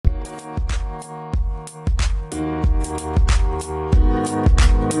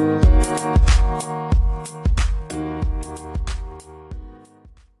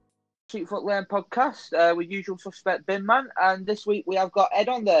Foot Lane podcast with usual suspect Bin Man, and this week we have got Ed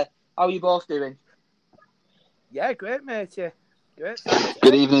on there. How are you both doing? Yeah, great, matey. Great, thanks.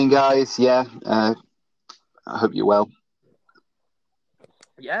 Good evening, guys. Yeah, I hope you're well.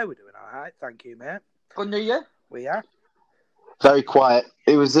 Yeah, we're doing all right. Thank you, mate. Good New Year. We are. Very quiet.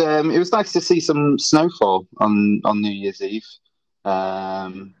 It was nice to see some snowfall on New Year's Eve.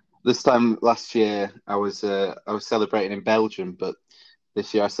 This time last year I was celebrating in Belgium, but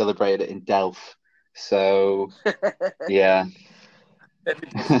this year I celebrated it in Delft. So yeah.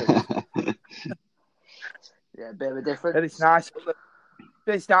 Yeah, a bit of a difference. But it's nice.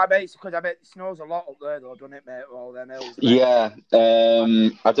 It's nice, mate, because I bet it snows a lot up there, though, doesn't it, mate? All them hills. Yeah.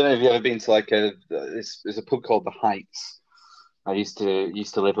 I don't know if you've ever been to there's a pub called the Heights. I used to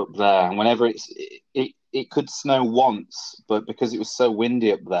live up there, and whenever it could snow once, but because it was so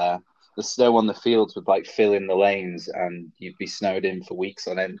windy up there, the snow on the fields would fill in the lanes, and you'd be snowed in for weeks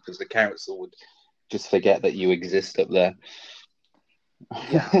on end because the council would just forget that you exist up there.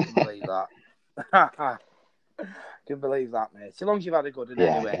 Yeah, I can believe that. Can believe that, mate. So long as you've had a good one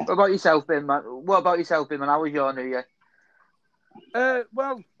anyway. What about yourself, Bin Man? How was your New Year?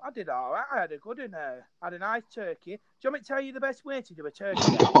 Well, I did all right. I had a good one. I had a nice turkey. Do you want me to tell you the best way to do a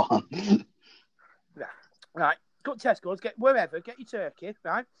turkey? Go on. Yeah. Right. Go to Tesco's, get your turkey,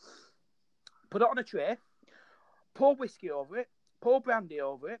 right? Put it on a tray, pour whiskey over it, pour brandy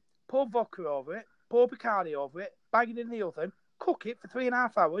over it, pour vodka over it, pour Bacardi over it, bag it in the oven, cook it for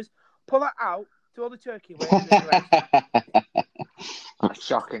 3.5 hours, pull that out, throw the turkey away. That's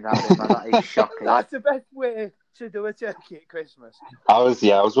shocking, that is shocking. That's the best way to do a turkey at Christmas. I was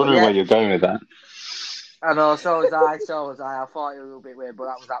wondering where you're going with that. I know, so was I. I thought it was a little bit weird, but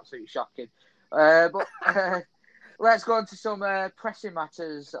that was absolutely shocking. But let's go on to some pressing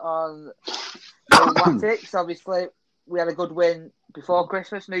matters on Latics. Obviously, we had a good win before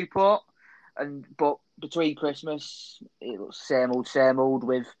Christmas, Newport, but between Christmas, it was same old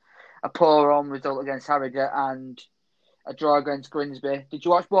with a poor on result against Harrogate and a draw against Grimsby. Did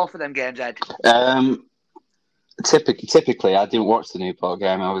you watch both of them games, Ed? Typically, I didn't watch the Newport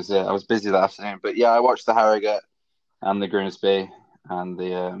game. I was busy that afternoon, but yeah, I watched the Harrogate and the Grimsby and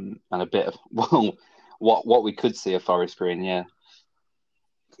and a bit of what we could see of Forest Green. Yeah,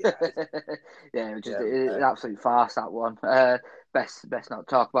 yeah, it was just an absolute farce, that one. Best not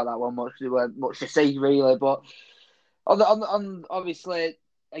talk about that one much. There weren't much to see really, but on obviously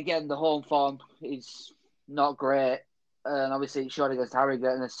again the home form is not great, and obviously it showed against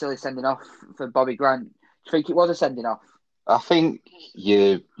Harrogate and a silly sending off for Bobby Grant. Do you think it was a sending off? I think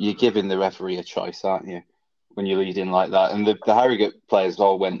you're giving the referee a choice, aren't you, when you're leading like that? And the Harrogate players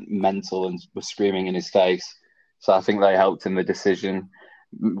all went mental and were screaming in his face. So I think they helped in the decision.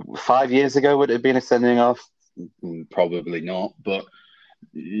 5 years ago, would it have been a sending off? Probably not. But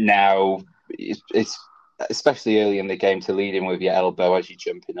now, it's especially early in the game to lead him with your elbow as you're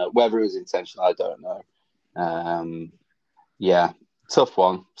jumping up. Whether it was intentional, I don't know. Yeah, tough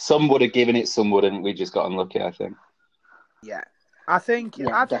one. Some would have given it, some wouldn't. We just got unlucky, I think. Yeah, I think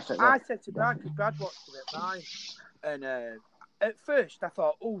I said to Brad, because Brad watched it at 9, and at first I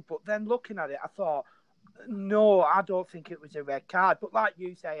thought, but then looking at it, I thought, no, I don't think it was a red card. But like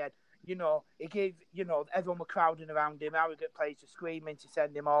you say, Ed, it gave, everyone were crowding around him. Harrogate players were screaming to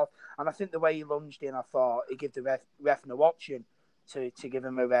send him off, and I think the way he lunged in, I thought it gave the ref no option to give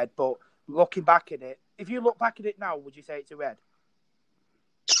him a red. But looking back at it, if you look back at it now, would you say it's a red?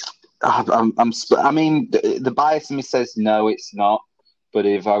 I mean, the bias in me says no, it's not. But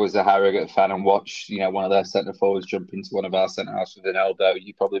if I was a Harrogate fan and watched, one of their centre forwards jump into one of our centre halves with an elbow,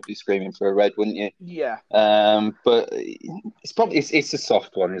 you'd probably be screaming for a red, wouldn't you? Yeah. But it's a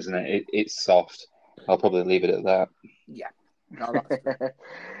soft one, isn't it? It's soft. I'll probably leave it at that. Yeah. No,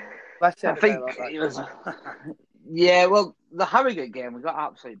 that's I think it was. Yeah, well, the Harrogate game, we got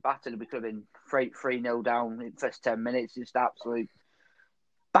absolutely battered. We could have been 3-0 down in the first 10 minutes. Just absolute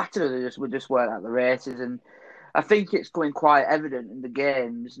battered. We just weren't at the races, and I think it's going quite evident in the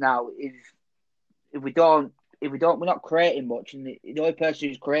games now. If we're not creating much, and the only person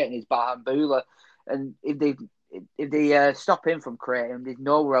who's creating is Bahambula, and if they stop him from creating, there's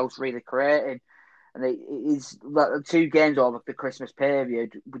nowhere else really creating. And it is like 2 games over the Christmas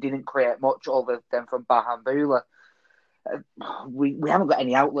period, we didn't create much other than from Bahambula. We haven't got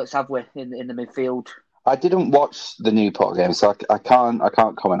any outlets, have we, in the midfield? I didn't watch the Newport game, so I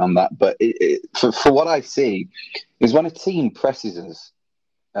can't comment on that. But for what I see, is when a team presses us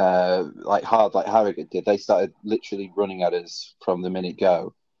hard, like Harrogate did, they started literally running at us from the minute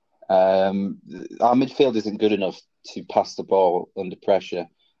go. Our midfield isn't good enough to pass the ball under pressure.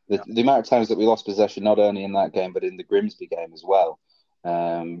 The amount of times that we lost possession, not only in that game but in the Grimsby game as well,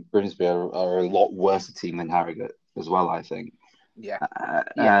 Grimsby are a lot worse a team than Harrogate as well, I think. Yeah.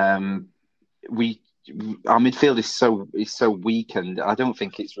 Our midfield is so weak, and I don't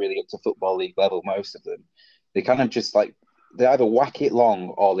think it's really up to Football League level. Most of them, they kind of just they either whack it long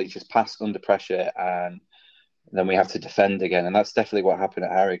or they just pass under pressure, and then we have to defend again. And that's definitely what happened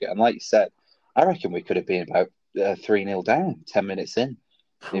at Harrogate. And like you said, I reckon we could have been about 3-0 down 10 minutes in.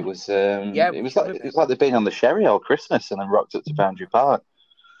 It was like they'd been on the sherry all Christmas and then rocked up to Boundary Park.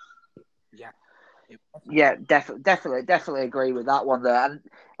 Yeah, definitely agree with that one there. And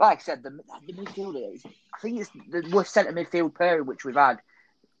like I said, the midfield is, I think it's the worst centre midfield pairing which we've had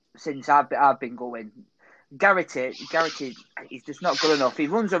since I've been going. Garrity is just not good enough. He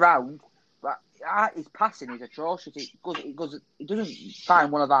runs around, but his passing is atrocious. It doesn't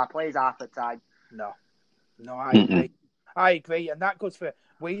find one of our players half the time. No, I agree, and that goes for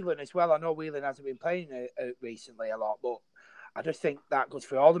Whelan as well. I know Whelan hasn't been playing recently a lot, but I just think that goes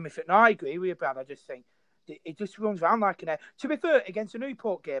for all of them. No, I agree with you, Brad. I just think it just runs around like an Ed. To be fair, against a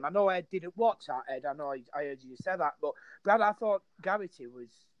Newport game, I know Ed didn't watch that, Ed. I know I heard you say that, but Brad, I thought Garrity was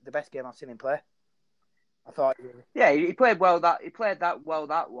the best game I've seen him play. I thought, yeah, he played well. That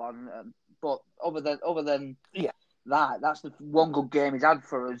one, but other than that's the one good game he's had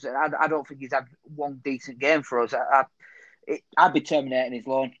for us. I don't think he's had one decent game for us. I'd be terminating his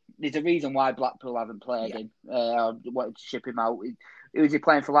loan. There's a reason why Blackpool haven't played him. I wanted to ship him out. Who was he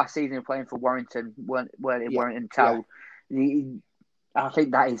playing for last season? He was playing for Warrington, Warrington Town. Yeah. I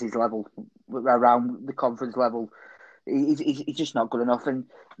think that is his level, around the conference level. He's just not good enough. And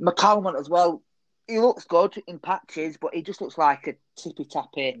McCalmont as well, he looks good in patches, but he just looks like a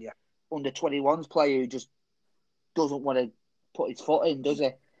tippy-tappy under-21s player who just doesn't want to put his foot in, does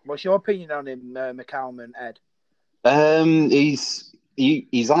he? What's your opinion on him, McCalmont, Ed?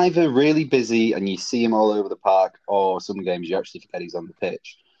 He's either really busy and you see him all over the park, or some games you actually forget he's on the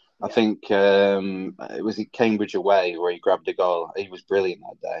pitch. Yeah. I think it was at Cambridge away where he grabbed a goal. He was brilliant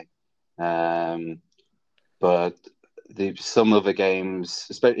that day. But some other games,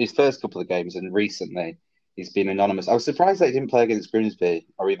 especially his first couple of games and recently, he's been anonymous. I was surprised that he didn't play against Grimsby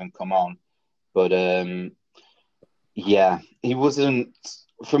or even come on. But he wasn't.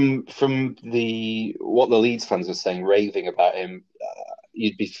 From what the Leeds fans were saying, raving about him,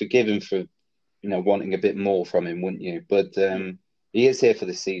 you'd be forgiven for wanting a bit more from him, wouldn't you? But he is here for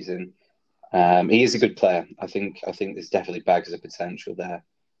the season. He is a good player. I think there's definitely bags of potential there.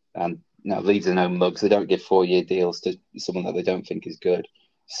 And Leeds are no mugs. They don't give 4-year deals to someone that they don't think is good.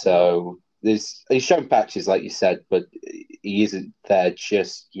 So he's shown patches, like you said, but he isn't there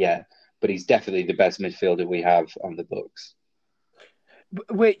just yet. But he's definitely the best midfielder we have on the books.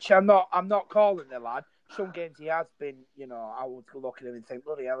 Which I'm not calling the lad. Some games he has been, I would look at him and think,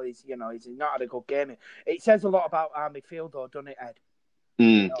 bloody hell, he's not had a good game. It says a lot about our midfield, though, doesn't it, Ed?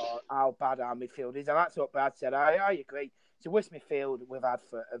 How bad our midfield is. And that's what Brad said. I agree. It's the worst midfield we've had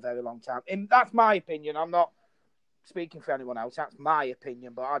for a very long time. And that's my opinion. I'm not speaking for anyone else. That's my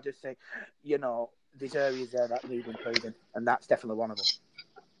opinion. But I just think, there's areas there that need improving. And that's definitely one of them.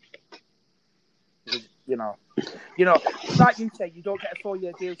 Like you say, you don't get a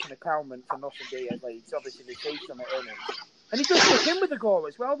 4-year deal to McCalmont for nothing, do you, at Leeds? Obviously, they see something in it. And he does look in with the goal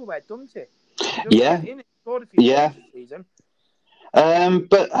as well, doesn't he? He scored a few goals this season.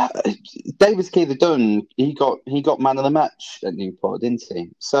 But David Keither-Dunn, he got man of the match at Newport, didn't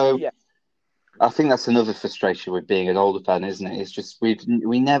he? So I think that's another frustration with being an older fan, isn't it? It's just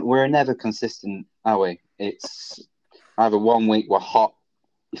we're never consistent, are we? It's either 1 week we're hot,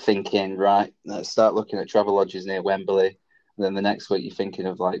 you're thinking, right, let's start looking at travel lodges near Wembley. And then the next week you're thinking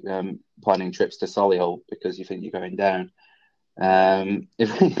of planning trips to Solihull because you think you're going down.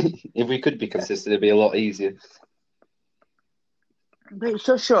 If we could be consistent, it'd be a lot easier. But it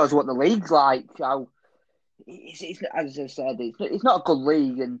just shows what the league's like. How it's as I said, it's not a good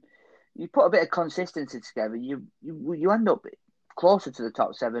league, and you put a bit of consistency together, you end up closer to the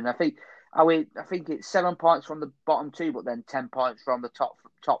top 7. I think it's 7 points from the bottom 2, but then 10 points from the top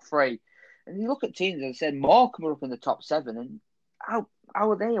 3. And you look at teams, as I said, Morecambe are up in the top 7, and how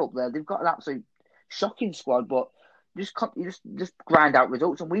are they up there? They've got an absolute shocking squad, but you just grind out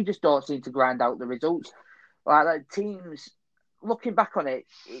results, and we just don't seem to grind out the results. Like teams, looking back on it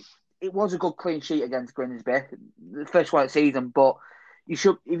was a good clean sheet against Grimsby, the first one of the season. But you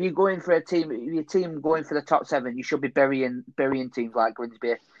should, if you're going for your team going for the top 7, you should be burying teams like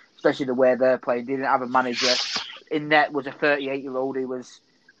Grimsby, especially the way they're playing. They didn't have a manager. In net was a 38-year-old who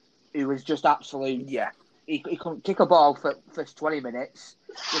was just absolute. Yeah. He couldn't kick a ball for first 20 minutes.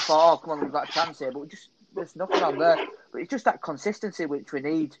 We thought, oh, come on, we've got a chance here. But there's nothing on there. But it's just that consistency which we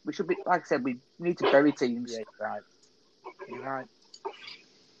need. We should be, like I said, we need to bury teams. Yeah, you're right.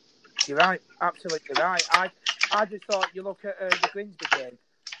 You're right, absolutely right. I just thought you look at the Grimsby game.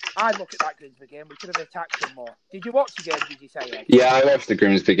 I look at that Grimsby game. We could have attacked them more. Did you watch the game? Did you say, Ed? Yeah, I watched the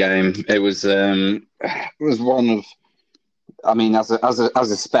Grimsby game. It was one of, I mean, as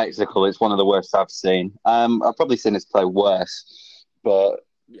a spectacle, it's one of the worst I've seen. I've probably seen us play worse, but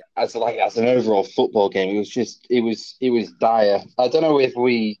as an overall football game, it was dire. I don't know if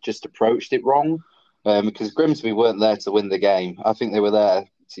we just approached it wrong, because Grimsby weren't there to win the game. I think they were there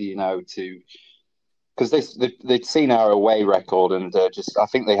to because they'd seen our away record and I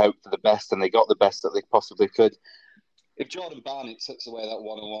think they hoped for the best and they got the best that they possibly could. If Jordan Barnett tucks away that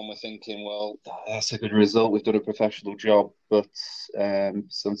 1-on-1, we're thinking, well, that's a good result. We've done a professional job, but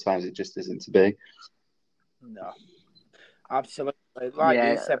sometimes it just isn't to be. No, absolutely. Like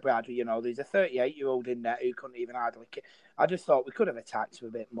you said, Brad, there's a 38-year-old in there who couldn't even hardly kick. I just thought we could have attacked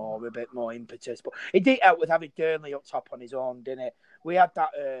with a bit more impetus. But it did help with having Burnley up top on his own, didn't it? We had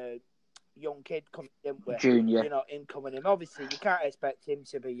that young kid coming in with Junior. Him coming in. Obviously, you can't expect him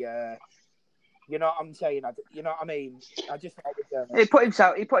to be. You know what I'm saying? You know what I mean? I just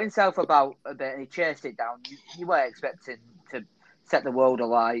thought he put himself about a bit and he chased it down. You weren't expecting to set the world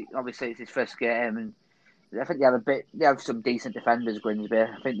alight. Obviously, it's his first game, and I think they have some decent defenders. Grimsby.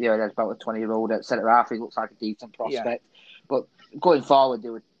 I think they had about a 20-year-old at centre half. He looks like a decent prospect. But going forward, they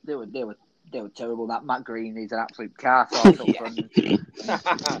were terrible. That Matt Green is an absolute car torch up front.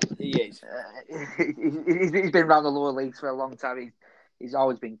 He is. He's been around the lower leagues for a long time. He's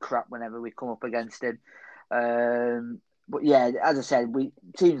always been crap whenever we come up against him. But yeah, as I said,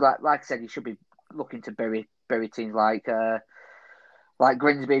 teams like I said, you should be looking to bury teams like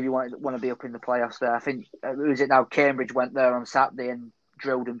Grimsby if you want to be up in the playoffs. There, I think who is it now? Cambridge went there on Saturday and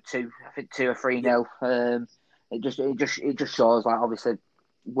drilled them 2 or 3-0. It just shows like obviously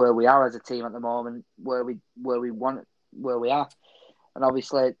where we are as a team at the moment, where we are, and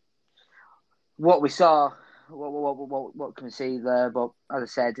obviously what we saw. What can we see there? But as I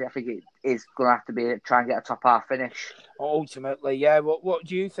said, I think it is going to have to be try and get a top half finish. Ultimately, yeah. What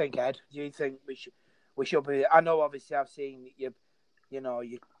do you think, Ed? Do you think we should be? I know, obviously, I've seen your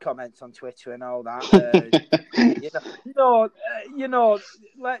comments on Twitter and all that.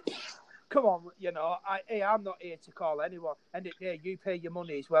 Let's come on. I'm not here to call anyone. And you pay your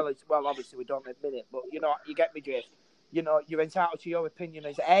money as well. Obviously, we don't admit it, but you get me drift. You're entitled to your opinion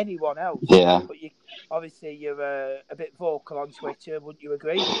as anyone else. Yeah. But you're a bit vocal on Twitter. Wouldn't you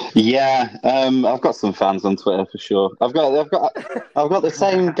agree? Yeah. I've got some fans on Twitter for sure. I've got the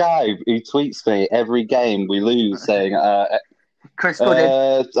same guy who tweets me every game we lose, saying, "Chris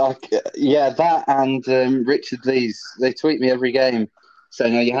Goodin." Yeah, that and Richard Lees. They tweet me every game,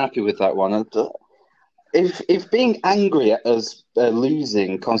 saying, "Are you happy with that one?" If being angry at us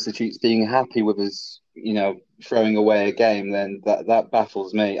losing constitutes being happy with us, throwing away a game, then that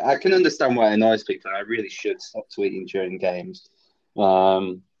baffles me. I can understand why it annoys people. I really should stop tweeting during games.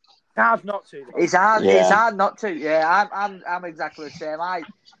 Hard not to. Though. It's hard. Yeah. It's hard not to. Yeah, I'm exactly the same. I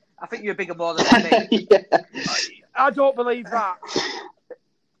think you're bigger more than me. Yeah. I don't believe that.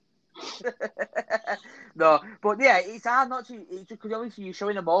 No, but yeah, it's hard not to. It's because obviously you're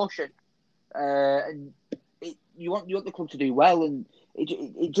showing emotion, and you want the club to do well, and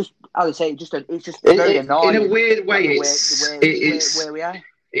it just, as I say, it's just very annoying. In a weird way, it's where we are.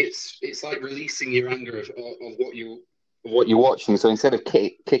 It's like releasing your anger of what you're watching. So instead of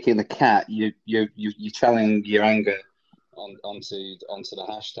kicking the cat, you channeling your anger onto the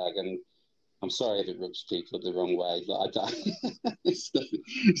hashtag. And I'm sorry if it rubs people the wrong way.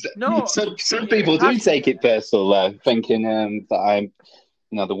 No, some people do take it personal, though, thinking that I'm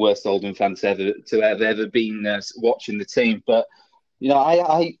the worst Oldham fan to have ever been watching the team. But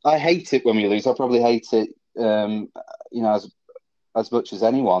I hate it when we lose. I probably hate it as much as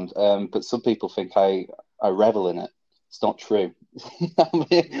anyone. But some people think I revel in it. It's not true.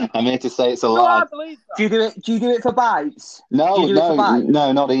 I'm here to say it's a lie. I believe that. Do you do it for bites? No,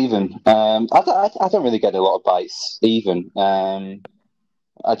 not even. I don't really get a lot of bites even. I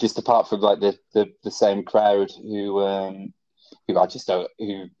just, apart from like the same crowd who I just don't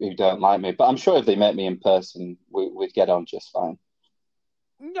who don't like me. But I'm sure if they met me in person, we'd get on just fine.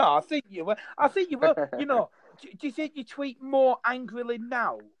 No, I think you will. Do you think you tweet more angrily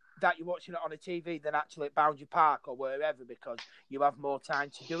now that you're watching it on a TV than actually at Boundary Park or wherever because you have more time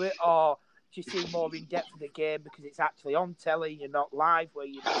to do it? Or do you see more in depth of the game because it's actually on telly, you're not live where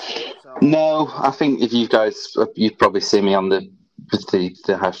you it? So... No, I think if you've probably seen me on the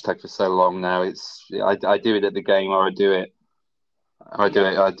hashtag for so long now. I do it at the game or I do it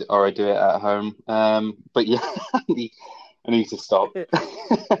at home. But yeah, I need to stop.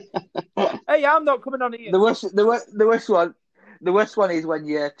 Hey, I'm not coming on here. The worst one. The worst one is when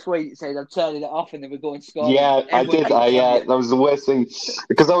you tweet saying I'm turning it off and then we go and score. Yeah, I Everyone did. keeps telling Yeah, you. that was the worst thing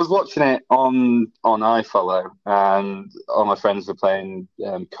because I was watching it on iFollow, and all my friends were playing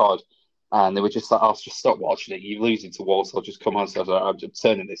COD, and they were just like, "I'll just stop watching it. You're losing to Walsall. Just come on." So I was like, "I'm just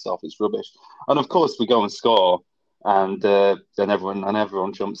turning this off. It's rubbish." And of course, we go and score, and then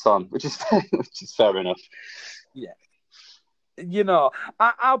everyone jumps on, which is fair enough. Yeah.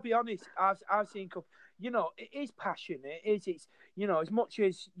 I'll be honest. I've seen, it is passion. It's as much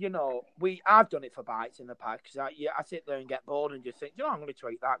as I've done it for bites in the past because I sit there and get bored and just think, I'm going to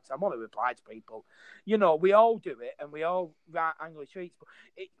tweet that because I want to reply to people. We all do it and we all write angry tweets, but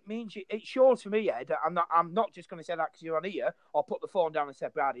it means it shows for me, Ed. I'm not just going to say that because you're on here or put the phone down and say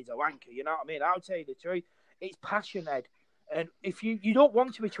Brad is a wanker. You know what I mean? I'll tell you the truth. It's passion, Ed. And if you don't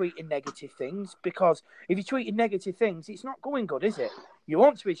want to be tweeting negative things, because if you're tweeting negative things, it's not going good, is it? You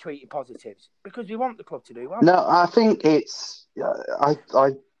want to be tweeting positives because we want the club to do well. No, I think it's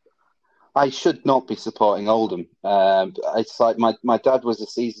I should not be supporting Oldham. It's like my dad was a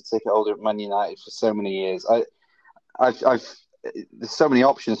season ticket holder at Man United for so many years. I've there's so many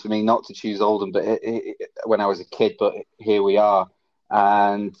options for me not to choose Oldham, but when I was a kid, but here we are.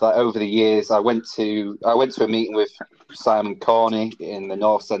 And like over the years, I went to a meeting with Simon Corney in the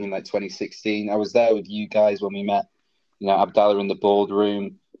North End in like 2016. I was there with you guys when we met, Abdallah in the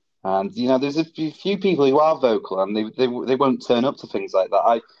boardroom, and there's a few people who are vocal and they won't turn up to things like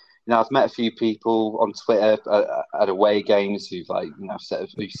that. I've met a few people on Twitter at away games who've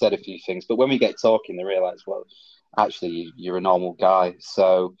said a few things, but when we get talking, they realise, well, actually, you're a normal guy.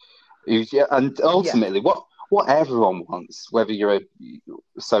 So, and ultimately, what everyone wants, whether you're a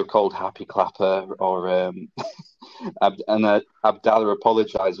so-called happy clapper or Abdallah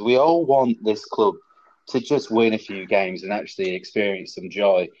apologised, we all want this club to just win a few games and actually experience some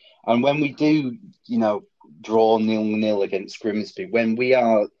joy. And when we do, draw 0-0 against Grimsby, when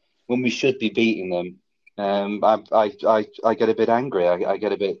we should be beating them, I get a bit angry. I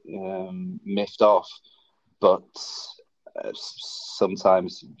get a bit miffed off. But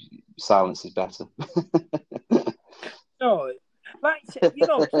sometimes silence is better. No,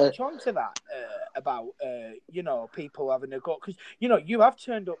 touch on to that about people having a go, because you have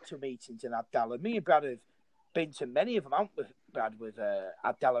turned up to meetings in Abdallah. Me and Brad have been to many of them, haven't we, Brad, with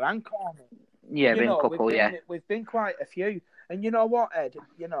Abdallah and Corney. Yeah, been a couple. We've been quite a few, and you know what, Ed?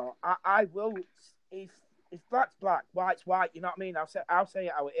 I will if black's black, white's white. You know what I mean? I'll say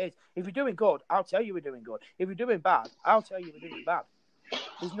it how it is. If you're doing good, I'll tell you we're doing good. If you're doing bad, I'll tell you we're doing bad.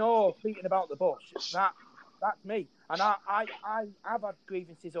 There's no beating about the bush. That's me. And I've had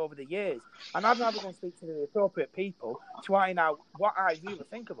grievances over the years, and I'd rather go and speak to the appropriate people to iron out what I really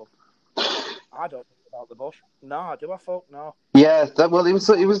think of them. I don't think about the bush. No, do I, folk? No. Yeah, it was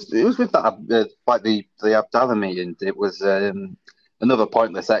with that like the Abdallah meeting. It was another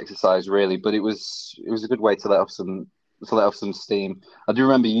pointless exercise, really, but it was a good way to let off some steam. I do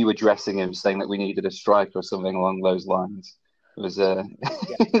remember you addressing him, saying that we needed a striker or something along those lines. It was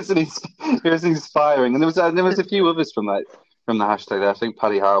it was inspiring, and there was a few others from the hashtag there. I think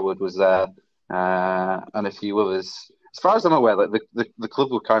Paddy Harwood was there, and a few others. As far as I'm aware, like the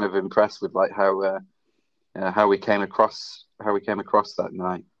club were kind of impressed with like how we came across that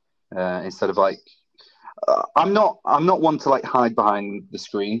night. Instead of like, I'm not one to like hide behind the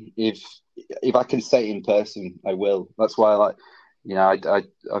screen. If I can say it in person, I will. That's why I like, I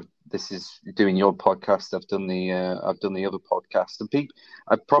this is doing your podcast. I've done the other podcast, and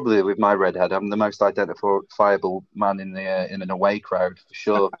I probably with my redhead, I'm the most identifiable man in an away crowd for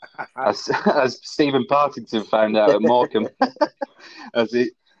sure, as Stephen Partington found out at Morecambe.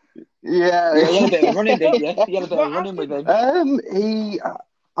 Yeah, you had a bit of running, didn't you? You had a bit of running with him.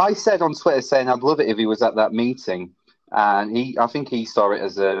 I said on Twitter saying I'd love it if he was at that meeting, and I think he saw it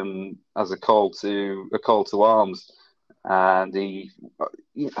as a call to arms. And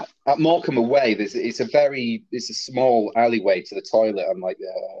at Morecambe away, it's a small alleyway to the toilet,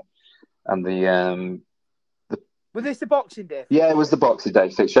 and Was this the Boxing Day? Yeah, it was the Boxing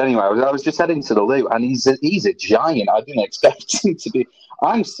Day fixture. Anyway, I was just heading to the loo, and he's a giant. I didn't expect him to be.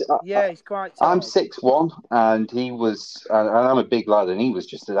 He's quite tall. I'm 6'1", and he was, and I'm a big lad, and he was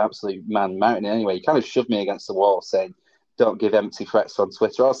just an absolute man mountain. Anyway, he kind of shoved me against the wall, saying, "Don't give empty threats on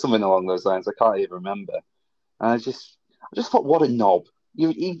Twitter," or something along those lines. I can't even remember. And I just thought, what a knob!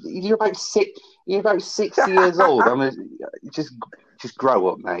 You're about 60 years old. I mean, just grow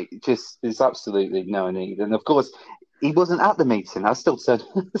up, mate. There's absolutely no need. And of course, he wasn't at the meeting. I still turned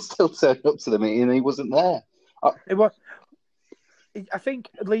up to the meeting, and he wasn't there. It was. I think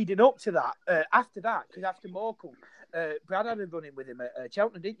leading up to that, after that, because after Morecambe, Brad had a run-in with him at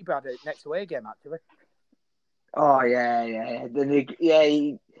Cheltenham, didn't you, Brad? Next away game, actually. Oh yeah.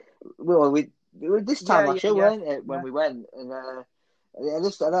 Well, we were this time last year, Yeah. weren't it? When we went, and I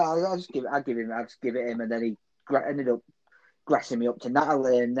just give it him, and then he ended up grassing me up to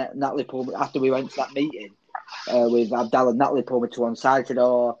Natalie, and Natalie pulled me after we went to that meeting with Abdallah. Natalie pulled me to one side, said,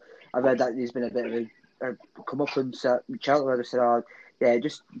 "Oh, I've heard that there's been a bit of a come up and Cheltenham." I said, "Oh, yeah,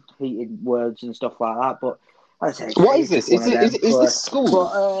 just heated words and stuff like that." But I said, What is it's this? just one of them. Is this school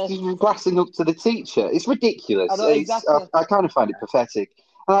But grassing up to the teacher? It's ridiculous. I know exactly. I kind of find it pathetic.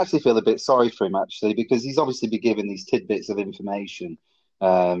 I actually feel a bit sorry for him, actually, because he's obviously been given these tidbits of information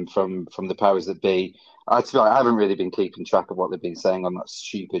from the powers that be. I haven't really been keeping track of what they've been saying on that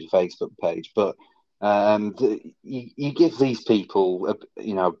stupid Facebook page, but you give these people,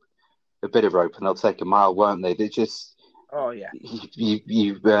 a bit of rope and they'll take a mile, won't they? They just... Oh yeah.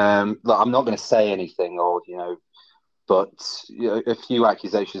 Look, I'm not going to say anything, but a few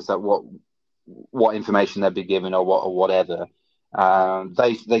accusations that what information they've been given or whatever.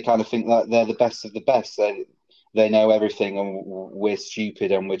 They kind of think that they're the best of the best. They know everything, and we're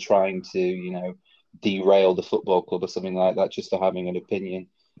stupid, and we're trying to derail the football club or something like that just for having an opinion.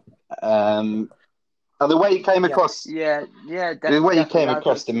 And the way he came across, definitely, the way he came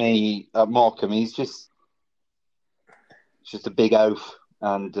across to me at Morecambe, he's just a big oaf,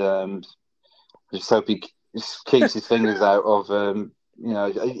 and I just hope he just keeps his fingers out of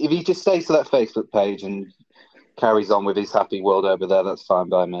if he just stays to that Facebook page and carries on with his happy world over there, that's fine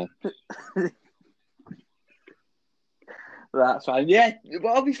by me. That's fine. Yeah,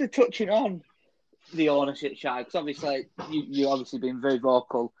 but obviously touching on the ownership side, because obviously you obviously been very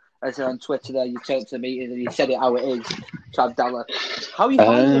vocal. As on Twitter, there you turned to the meeting and you said it how it is to Abdallah. How are you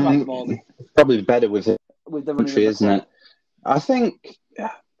finding him at the moment? Probably better with the country, isn't it? I think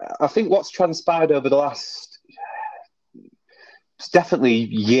what's transpired over the last definitely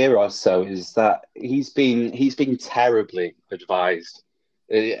year or so is that he's been terribly advised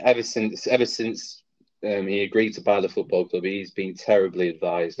ever since he agreed to buy the football club. He's been terribly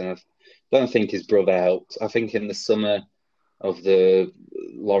advised, and I don't think his brother helped. I think in the summer of the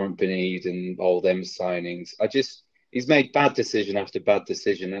Laurent Benide and all them signings, he's made bad decision after bad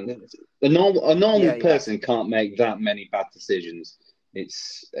decision, and a normal person can't make that many bad decisions.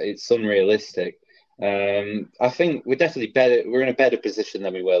 It's unrealistic. I think we're definitely better. We're in a better position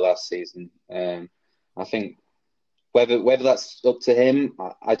than we were last season. I think whether that's up to him,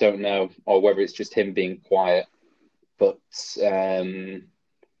 I don't know, or whether it's just him being quiet. But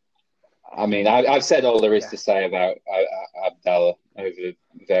I've said all there is to say about Abdallah over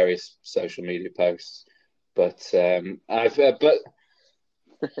various social media posts, but I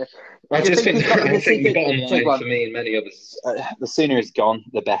just think the bottom line for me and many others, the sooner it's gone,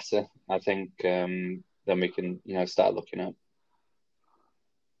 the better. I think then we can start looking up.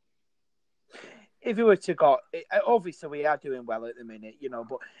 If he were to go, obviously we are doing well at the minute,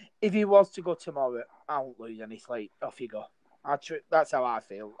 but if he was to go tomorrow, I won't lose any sleep. Off you go. That's how I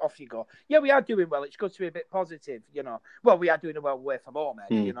feel. Off you go. Yeah, we are doing well. It's good to be a bit positive, Well, we are doing well away from home,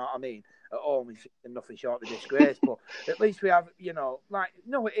 you know what I mean? At home, it's nothing short of disgrace, but at least we have,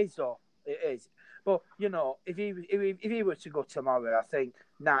 no, it is though. It is. But, if he were to go tomorrow, I think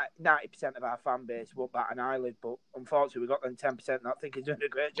 90% of our fan base won't bat an eyelid, but unfortunately we've got them 10% that I think he's doing a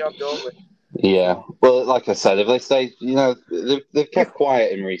great job, don't we? Yeah, well, like I said, if they stay, they've kept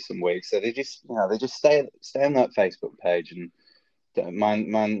quiet in recent weeks, so they just stay on that Facebook page and don't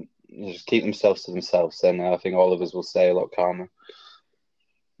mind just keep themselves to themselves. Then I think all of us will stay a lot calmer.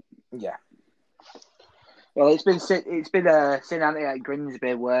 Yeah. Well, it's been St Anthony at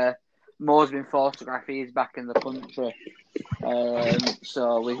Grimsby where Moore's been photographed. He's back in the country,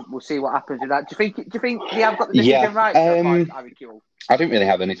 so we'll see what happens with that. Do you think they have got the decision right? Harry Kewell? I don't really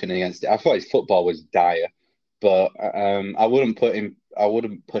have anything against it. I thought his football was dire, but I wouldn't put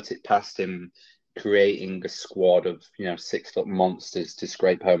it past him creating a squad of 6 foot monsters to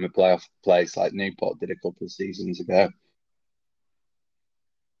scrape home a playoff place like Newport did a couple of seasons ago.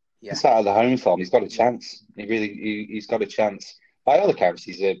 Yeah. It's out of the home form. He's got a chance. He's got a chance. By all accounts,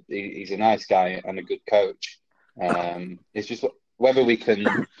 he's a nice guy and a good coach. It's just whether we can.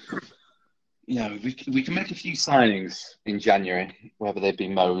 We can make a few signings in January, whether they be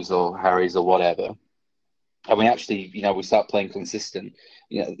Mo's or Harry's or whatever, and we actually, we start playing consistent.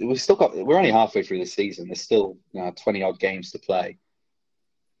 We're only halfway through the season. There's still 20 odd games to play.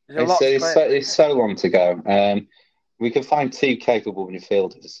 It's so long to go. We can find 2 capable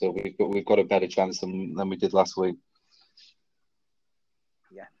midfielders, so we've got a better chance than we did last week.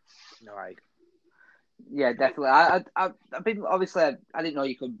 Yeah, no, I agree. Yeah, definitely. I've been obviously. I didn't know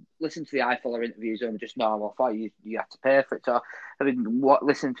you could listen to the iFollow interviews on just normal. I thought you had to pay for it. So I've been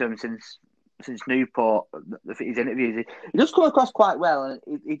listening to them since since Newport. His interviews, he does come across quite well, and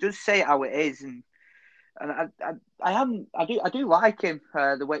he does say how it is, and I do like him,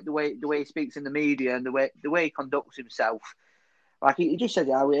 the way he speaks in the media and the way he conducts himself. Like he just said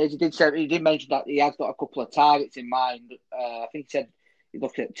how it is. He did mention that he has got a couple of targets in mind. I think he said he's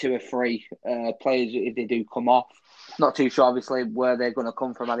looking at 2 or 3 players if they do come off. Not too sure, obviously, where they're going to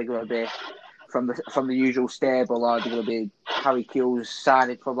come from. Are they going to be from the usual stable, or are they going to be Harry Kewell's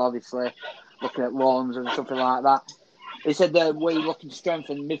signing from, obviously, looking at loans and something like that? He said that we're looking to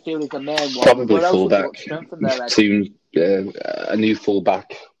strengthen midfield is the main one. Probably Where else would you fullback. look to strengthen there, Ed? A new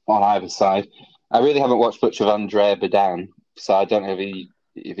fullback on either side. I really haven't watched much of Andrea Badan, so I don't know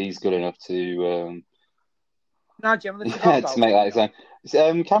if he's good enough to No, Jim, to make that his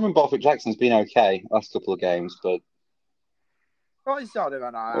own. Cameron Borthwick-Jackson's been okay last couple of games, but well, he's sort of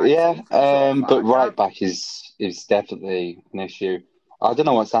an alright. yeah, but right can't- back is definitely an issue. I don't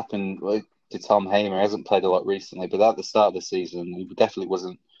know what's happened to Tom Hamer. He hasn't played a lot recently, but at the start of the season, he definitely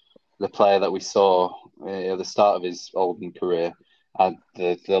wasn't the player that we saw at the start of his Oldham career.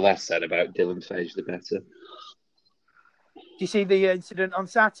 The less said about Dylan Fage, the better. Do you see the incident on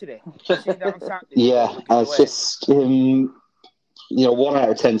Saturday? Did you see that on Saturday? Yeah, it's just 1 out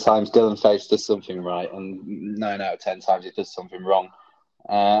of 10 times Dylan Fage does something right, and 9 out of 10 times he does something wrong.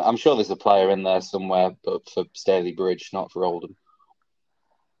 I'm sure there's a player in there somewhere, but for Staley Bridge, not for Oldham.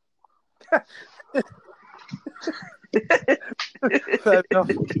 Fair enough.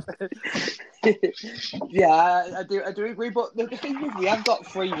 Yeah, I do agree. But the thing is, we have got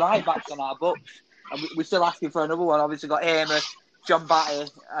 3 right backs on our books, and we're still asking for another one. Obviously, got Amos, John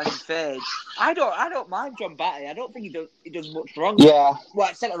Batty, and Fage. I don't mind John Batty. I don't think he does much wrong. Yeah. Well,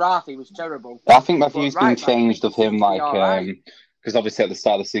 at centre half, he was terrible. I think my view's been right back, changed of him, like right. because obviously at the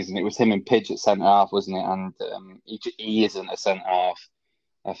start of the season it was him and Pidge at centre half, wasn't it? And he isn't a centre half.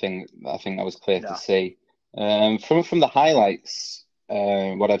 I think that was clear to see. From the highlights,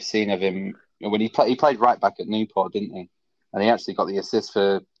 what I've seen of him when he played right back at Newport, didn't he? And he actually got the assist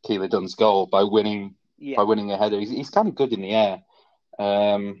for Keeler Dunn's goal by winning a header. He's kind of good in the air.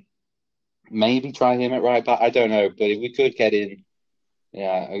 Maybe try him at right back. I don't know, but if we could get in,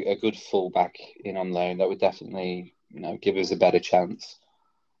 a good fullback in on loan, that would definitely give us a better chance.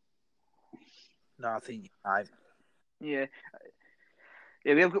 No, I think you're right. Yeah.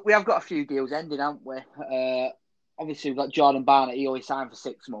 Yeah, we have got a few deals ending, haven't we? Obviously, we've got Jordan Barnett. He only signed for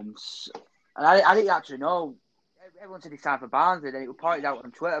 6 months. And I didn't actually know. Everyone said he signed for Barnsley, and it was pointed out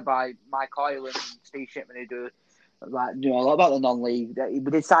on Twitter by Mike Hoyle and Steve Shipman, who do a lot about the non-league. We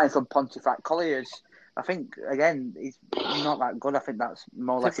did sign from Pontefract Colliers. I think, again, he's not that good. I think that's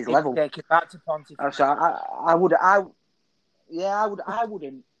more or less his level. Take it back to Pontefract. So I wouldn't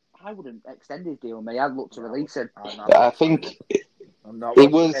extend his deal, mate. I'd look to release him. I think it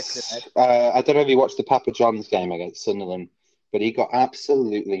was. I don't know if you watched the Papa John's game against Sunderland, but he got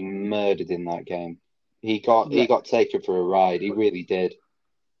absolutely murdered in that game. He got taken for a ride. He really did.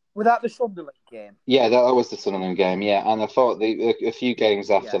 Was that the Sunderland game? Yeah, that was the Sunderland game. Yeah, and I thought a few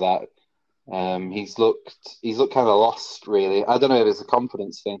games after that, he's looked kind of lost. Really, I don't know if it's a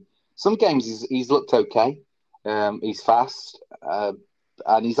confidence thing. Some games he's looked okay. He's fast, and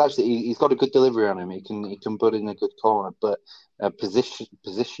he's got a good delivery on him. He can put in a good corner, but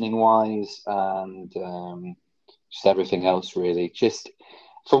positioning wise and just everything else really. Just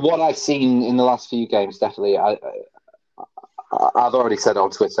from what I've seen in the last few games, definitely, I've already said on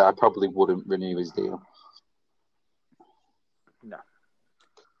Twitter I probably wouldn't renew his deal. No.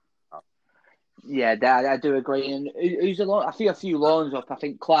 Yeah, I do agree. And who's a loan? I think a few loans up. I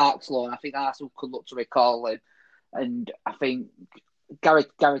think Clark's loan. I think Arsenal could look to recall him, and I think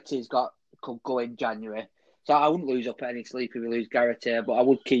Garrett's could go in January. So I wouldn't lose up any sleep if we lose Garrett, but I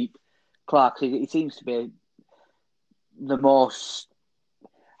would keep Clark. He seems to be the most.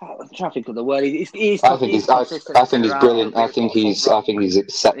 I'm trying to think of the word. I think he's brilliant. I think he's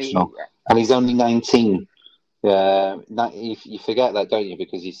exceptional, and he's only 19. You forget that, don't you?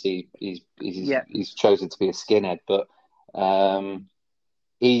 Because you see, he's chosen to be a skinhead, but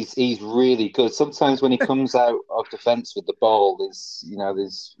he's really good. Sometimes when he comes out of defence with the ball, there's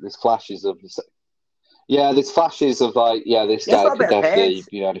flashes of. Yeah, there's flashes of this guy could definitely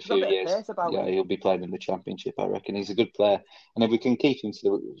be in a few years. He'll be playing in the Championship, I reckon. He's a good player. And if we can keep him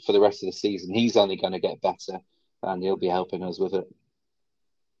for the rest of the season, he's only going to get better and he'll be helping us with it.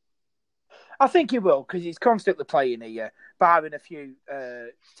 I think he will, because he's constantly playing here, barring a few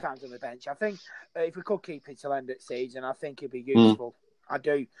times on the bench. I think if we could keep him till end of the season, I think he'd be useful. I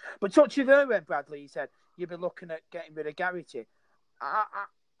do. But touching there when Bradley, he said, you'd be looking at getting rid of Garrity.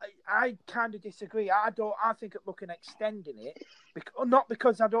 I kind of disagree. I think at looking extending it, not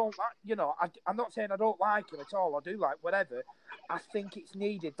because I don't like, I'm not saying I don't like him at all. I do like whatever. I think it's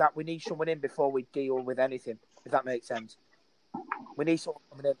needed that we need someone in before we deal with anything. If that makes sense, we need someone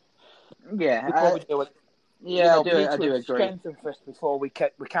coming in. Yeah, before we deal with. Yeah, we need I do agree. Strengthen first before we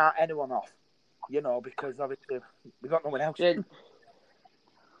can't anyone off. Because obviously we got no one else.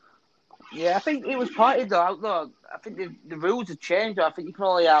 Yeah, I think it was parted though. I think the rules have changed. I think you can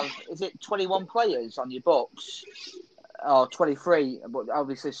only have, is it 21 players on your books or 23? But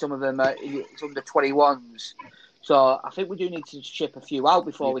obviously some of them it's under 21s. So I think we do need to ship a few out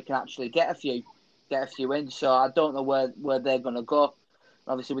before we can actually get a few in. So I don't know where they're going to go.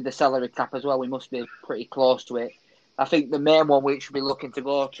 Obviously with the salary cap as well, we must be pretty close to it. I think the main one we should be looking to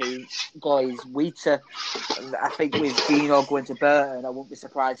go is Wheater. I think with Dino going to Burton, I wouldn't be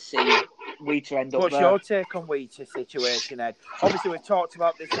surprised to see Wheater end up What's there. your take on Wheater's situation, Ed? Obviously, we've talked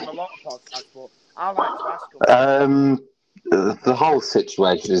about this on a lot of podcasts, but I like to ask him. The whole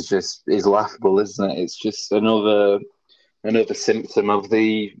situation is laughable, isn't it? It's just another symptom of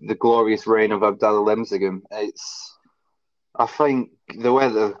the glorious reign of Abdallah Lemzigam. I think the way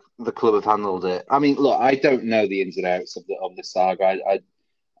the club have handled it. I mean, look, I don't know the ins and outs of the saga.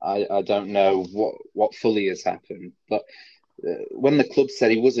 I don't know what fully has happened, but when the club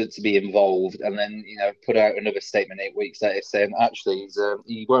said he wasn't to be involved, and then put out another statement 8 weeks later saying actually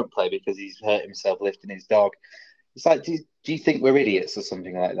he won't play because he's hurt himself lifting his dog. It's like, do you think we're idiots or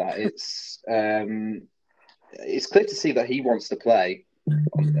something like that? It's clear to see that he wants to play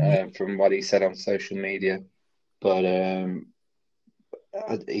from what he said on social media, but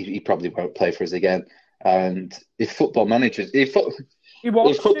he probably won't play for us again. And if football managers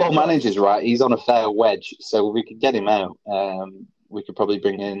right, he's on a fair wedge, so we could get him out. We could probably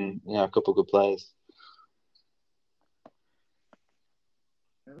bring in a couple of good players.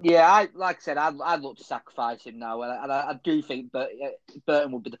 Yeah, like I said, I'd look to sacrifice him now, and I do think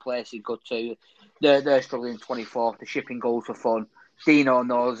Burton would be the place he'd go to. They're struggling 24th. The shipping goals for fun. Dino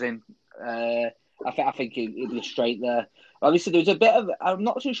knows him. I think he'd be straight there. Obviously, there's a bit of. I'm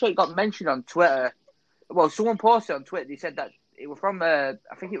not too sure it got mentioned on Twitter. Well, someone posted on Twitter. They said that it was from. I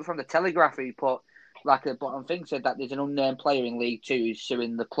think it was from the Telegraph. He put like a bottom thing said that there's an unnamed player in League Two who's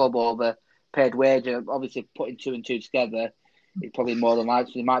suing the club over paid wages. Obviously, putting two and two together, it's probably more than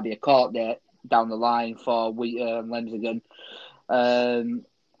likely there might be a court there down the line for Wheater and Lemzigam.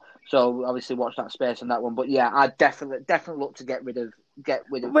 So obviously watch that space on that one. But yeah, I definitely look to get rid of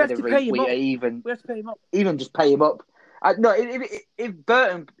Wheater. Even just pay him up. No, if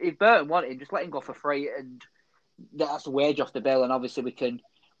Burton wanted him, just let him go for free, and that's a wage off the bill. And obviously we can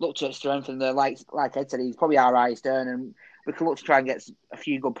look to strengthen the like Ed said, he's probably our highest earner, and we can look to try and get a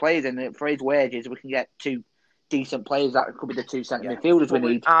few good players in. For his wages, we can get two decent players that could be the two centre midfielders we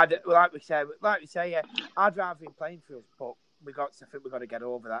need. Like we say, yeah, I'd rather him playing for us, but I think we've got to get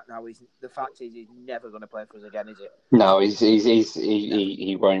over that now. The fact is, he's never going to play for us again, is it? No,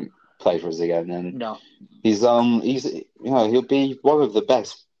 he won't play for us again. And no, he'll be one of the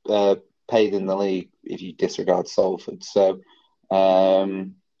best paid in the league if you disregard Salford. So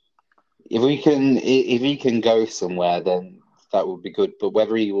if he can go somewhere, then that would be good. But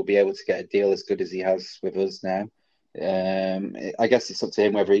whether he will be able to get a deal as good as he has with us now, I guess it's up to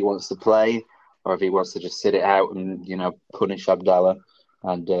him whether he wants to play or if he wants to just sit it out and punish Abdallah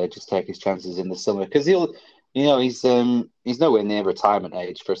and just take his chances in the summer, because he's nowhere near retirement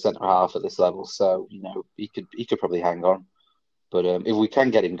age for a centre half at this level, so he could probably hang on. But if we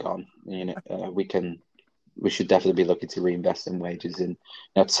can get him gone, we should definitely be looking to reinvest in wages in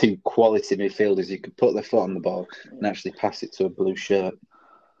two quality midfielders who could put their foot on the ball and actually pass it to a blue shirt.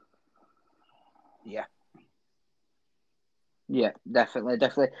 Yeah. Yeah, definitely.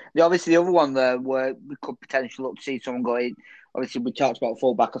 Obviously, the other one there where we could potentially look to see someone going. Obviously, we talked about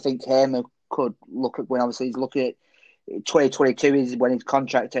fullback. I think Hamer could look at when obviously he's looking at 2022 is when his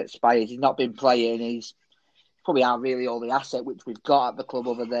contract expires. He's not been playing. He's probably our really only asset which we've got at the club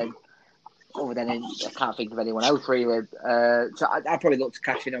other than I can't think of anyone else really. So I'd probably look to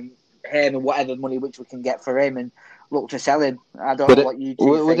cash in on him and whatever money which we can get for him and look to sell him. I don't know what you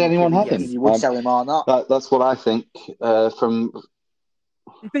two think. Would anyone have him? You would sell him or not? That's what I think. He's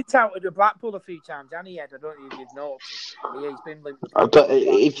been touted to Blackpool a few times, and I don't know if you've noticed. He's been linked with but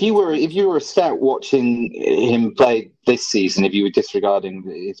if you were a scout watching him play this season, if you were disregarding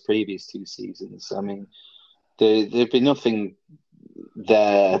his previous two seasons, I mean, there'd be nothing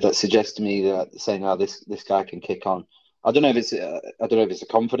there that suggests to me that saying, "Oh, this guy can kick on." I don't know if it's a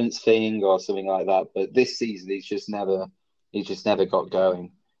confidence thing or something like that. But this season, he's just never got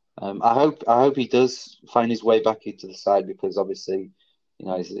going. I hope he does find his way back into the side, because obviously, You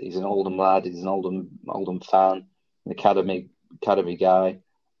know, he's an Oldham lad. He's an Oldham fan, an academy guy,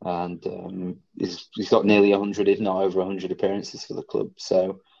 and he's got nearly 100, if not over 100 appearances for the club.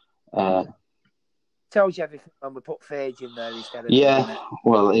 So tells you everything when we put Fage in there instead of yeah, him, doesn't it?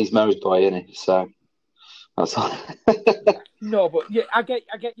 well, he's Mary's boy, isn't he? So that's all. No, but yeah, I get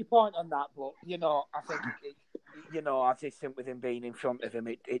your point on that. But I think I just think with him being in front of him,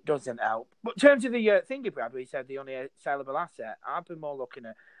 it doesn't help. But in terms of the thingy, Brad, where he said the only sellable asset, I've been more looking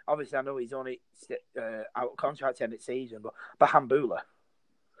at. Obviously, I know he's only out of contract end of season, but Bahambula.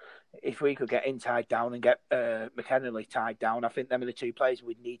 If we could get him tied down and get McKenna tied down, I think them are the two players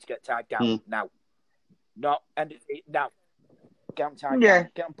we'd need to get tied down now. Not end now. Get them tied down.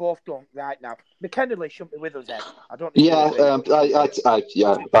 Get them both done right now. McKenna shouldn't be with us, Ed. I don't. I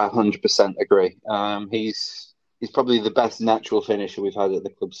about 100% agree. He's probably the best natural finisher we've had at the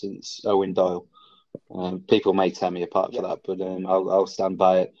club since Owen Doyle. People may tear me apart for that, but I'll stand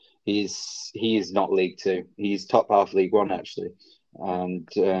by it. He is not League Two. He's top half League One actually, and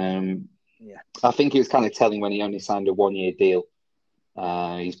I think it was kind of telling when he only signed a 1-year deal.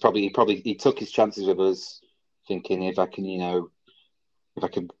 He took his chances with us, thinking if I can,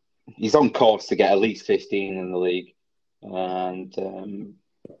 he's on course to get at least 15 in the league, and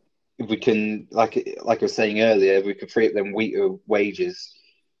if we can, like I was saying earlier, if we can free up them wages,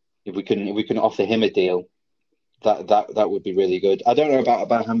 if we can offer him a deal, that would be really good. I don't know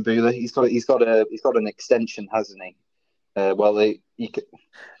about Hambula. He's got an extension, hasn't he?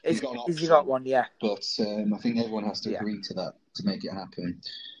 He's got an option. He's got one, yeah. But I think everyone has to agree to that to make it happen.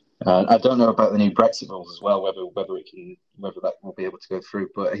 I don't know about the new Brexit rules as well, whether that will be able to go through.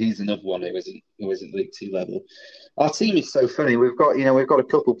 But he's another one who isn't League Two level. Our team is so funny. We've got a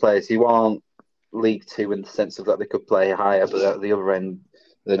couple of players who aren't League Two in the sense of that they could play higher, but at the other end,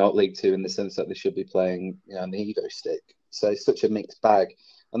 they're not League Two in the sense that they should be playing on the Evo stick. So it's such a mixed bag,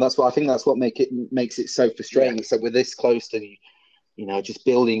 and that's what makes it so frustrating. Yeah. So we're this close to just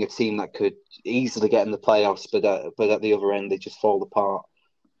building a team that could easily get in the playoffs, but at the other end they just fall apart.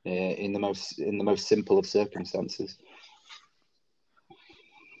 In the most simple of circumstances.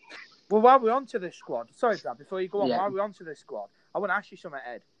 Well, while we're on to the squad, sorry, Brad, before you go on, while we're on to the squad, I want to ask you something,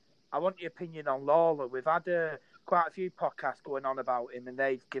 Ed. I want your opinion on Lawler. We've had quite a few podcasts going on about him, and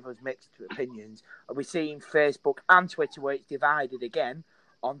they've given us mixed opinions. Are we seeing Facebook and Twitter where it's divided again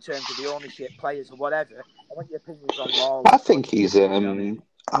on terms of the ownership, players, or whatever? I want your opinions on Lawler. I think he's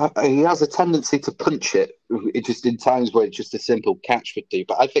he has a tendency to punch it just in times where it's just a simple catch would do.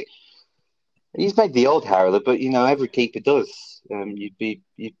 But I think he's made the odd howler, but every keeper does. You'd be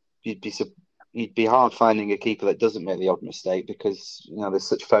hard finding a keeper that doesn't make the odd mistake because there's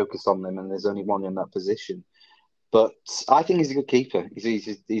such focus on them and there's only one in that position. But I think he's a good keeper. He's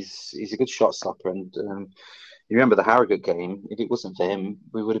a good shot stopper, and you remember the Harrogate game? If it wasn't for him,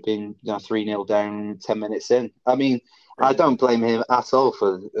 we would have been 3-0 down 10 minutes in. I mean, I don't blame him at all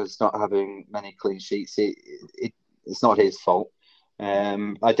for us not having many clean sheets. It's not his fault.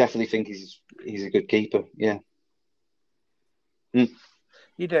 I definitely think he's a good keeper. Yeah. You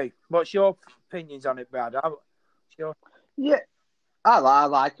do. What's your opinions on it, Brad? Yeah, I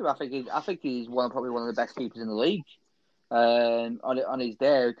like him. I think he's probably one of the best keepers in the league. On his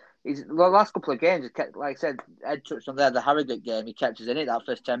day, the last couple of games, like I said, Ed touched on there. The Harrogate game, he kept us in it that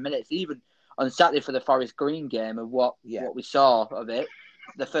first 10 minutes. Even on Saturday for the Forest Green game, of what we saw of it,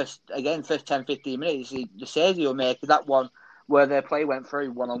 the first 10-15 minutes, the saves he will make, that one where their play went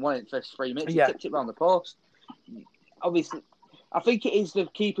through one-on-one in the first 3 minutes, he tipped it round the post. Obviously, I think it is the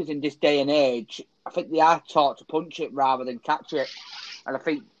keepers in this day and age, I think they are taught to punch it rather than catch it. And I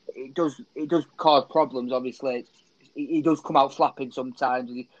think it does cause problems, obviously. He does come out flapping sometimes,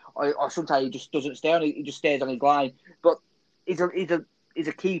 or sometimes he just doesn't stay on. He just stays on his line. But he's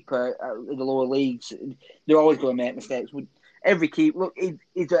a keeper in the lower leagues. They're always going to make mistakes. Every keeper, look,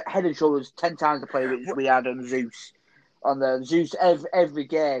 he's a head and shoulders 10 times the player which we had on Zeus. On the Zeus, every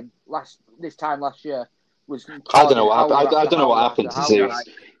game this time last year was. I don't know what happened to Zeus.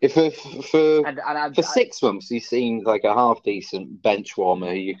 For 6 months, he seemed like a half decent bench warmer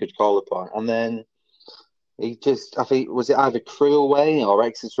who you could call upon, and then. I think, was it either Crewe away or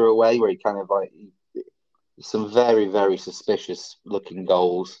Exeter away where he kind of some very, very suspicious looking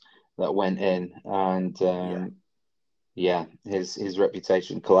goals that went in. And his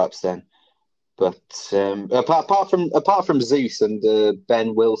reputation collapsed then. But apart from Zeus and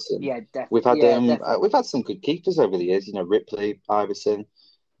Ben Wilson, we've had some good keepers over the years. Ripley, Iverson,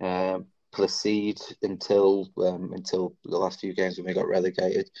 Placide until the last few games when we got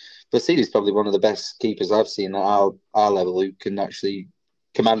relegated. Placide is probably one of the best keepers I've seen at our level who can actually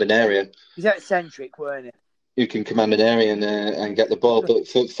command an area. He's eccentric, weren't he? who can command an area and get the ball. But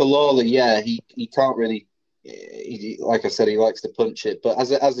for Lawler, yeah, he can't really. Like I said, he likes to punch it. But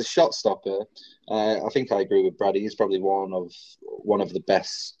as a shot stopper, I think I agree with Brady. He's probably one of the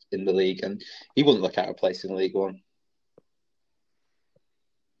best in the league, and he wouldn't look out of place in League One.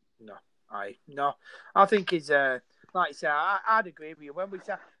 No, I think he's like I said, I'd agree with you. When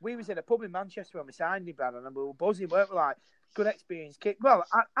we was in a pub in Manchester when we signed him, Brad, and we were buzzing. Weren't we? Like, good experience kid. Well,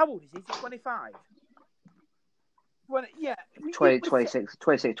 how old is he? Is he 25? Yeah, 26,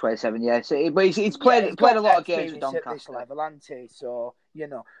 27, yeah. So, but he's played a lot of games with Doncaster. At this level, hasn't he? So,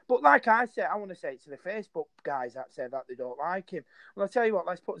 But like I said, I want to say it to the Facebook guys that say that they don't like him. Well, I'll tell you what,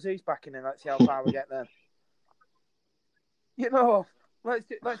 let's put Zeus back in and let's see how far we get there.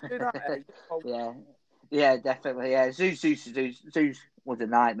 Let's do that. Yeah, definitely. Yeah, Zeus was a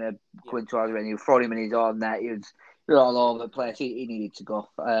nightmare going to Alderaan. You throw him in his own net. He was all over the place. He needed to go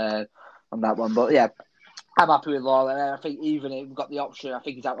on that one. But yeah, I'm happy with Lawler. I think even if we've got the option, I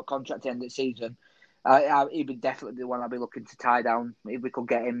think he's out of contract at the end of the season. He'd be definitely the one I'd be looking to tie down. If we could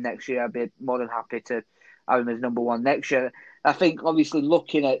get him next year, I'd be more than happy to have him as number one next year. I think obviously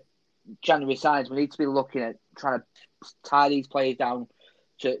looking at January signs, we need to be looking at trying to tie these players down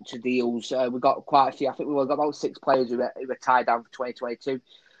to deals. We've got quite a few. I think we've got about 6 players who are tied down for 2022.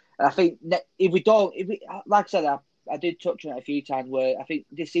 And I think if we, like I said, I did touch on it a few times where I think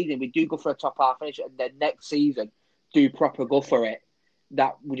this season we do go for a top half finish and then next season do proper go for it.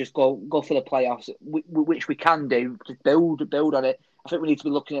 That we just go for the playoffs, which we can do to build on it. I think we need to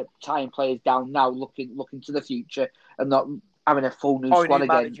be looking at tying players down now, looking to the future, and not having a full new squad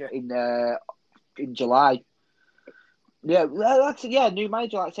again in July. Yeah, new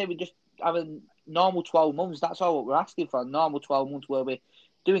manager. Like I say, we just having normal 12 months. That's all what we're asking for. Normal 12 months where we're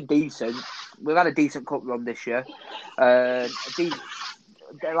doing decent. We've had a decent cup run this year, a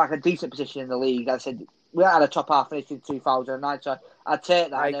decent position in the league. I said we had a top half finish in 2009, so I'd take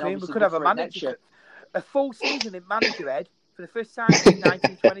that. I agree. We could have a manager, a full season in manager, Ed, for the first time since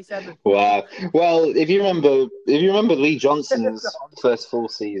 1927. Wow. Well, if you remember Lee Johnson's first full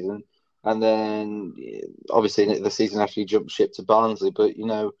season, and then obviously the season after he jumped ship to Barnsley, but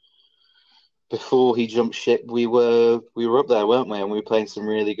before he jumped ship, we were up there, weren't we? And we were playing some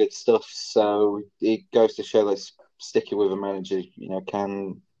really good stuff. So it goes to show that sticking with a manager,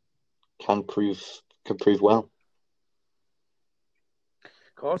 can prove well.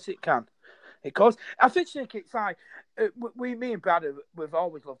 Of course it can. Of course. I think it's like, me and Brad, we've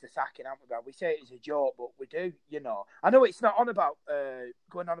always loved the sacking, haven't we, Brad? We say it as a joke, but we do, I know it's not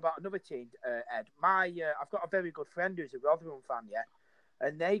going on about another team, Ed. I've got a very good friend who's a Rotherham fan, yeah?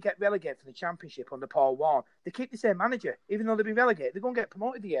 And they get relegated from the Championship under Paul Warne. They keep the same manager, even though they've been relegated. They're going to get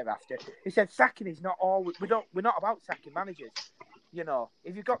promoted the year after. He said sacking is not all. We're not about sacking managers.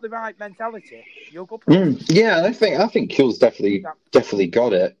 If you've got the right mentality, you'll go promoted. Yeah, I think Kuhl's definitely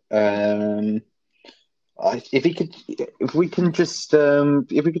got it. If we could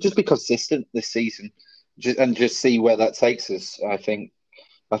just be consistent this season, and just see where that takes us, I think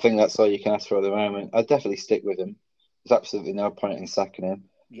that's all you can ask for at the moment. I'd definitely stick with him. There's absolutely no point in sacking him.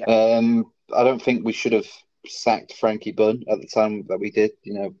 Yeah. I don't think we should have sacked Frankie Bunn at the time that we did,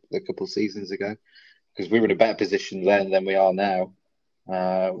 a couple of seasons ago, because we were in a better position then than we are now.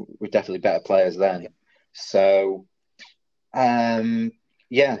 We're definitely better players then. Yeah. So,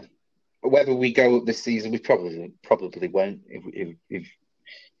 whether we go up this season, we probably won't. If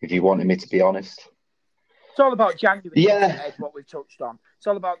you wanted me to be honest. It's all about January. Yeah, what we've touched on. It's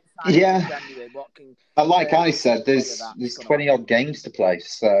all about January. And like I said, there's 20 odd games to play,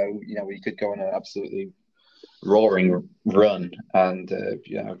 so we could go on an absolutely roaring run and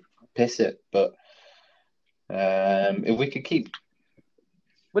piss it. But if we could keep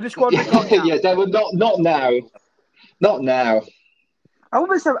with the squad, not now. I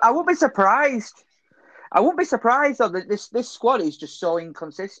won't be surprised. I won't be surprised though that this squad is just so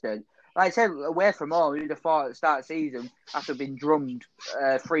inconsistent. Like I said, away from home, you'd have thought at the start of the season, after being drummed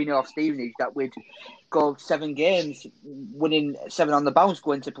 3-0 off Stevenage, that we'd go 7 games, winning 7 on the bounce,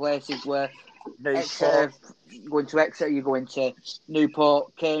 going to places where going to Exeter, you're going to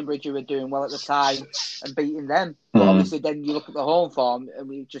Newport, Cambridge, who were doing well at the time, and beating them. But obviously then you look at the home form, and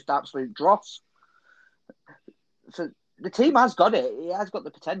we just absolute dross. So the team has got it. It has got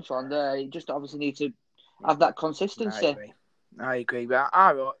the potential, and you just obviously need to have that consistency. I agree. But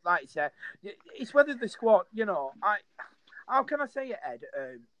like you said, it's whether the squad, how can I say it, Ed?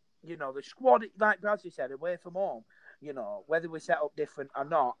 The squad, like Bradley said, away from home, whether we set up different or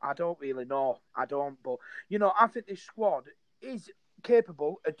not, I don't really know. I don't. But, I think this squad is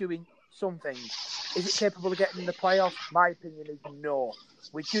capable of doing some things. Is it capable of getting in the playoffs? My opinion is no.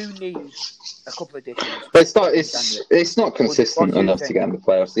 We do need a couple of additions. But it's not consistent enough to get in the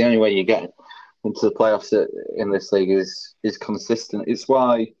playoffs. The only way you get into the playoffs in this league is consistent. It's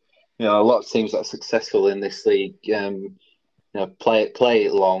why a lot of teams that are successful in this league play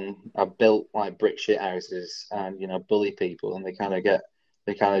it long, are built like brick shit houses, and bully people, and they kind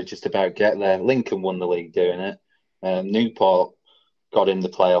of just about get there. Lincoln won the league doing it. Newport got in the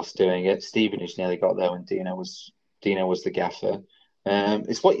playoffs doing it. Stevenage nearly got there when Dino was the gaffer.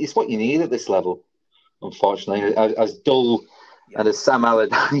 It's what you need at this level, unfortunately. As dull and as Sam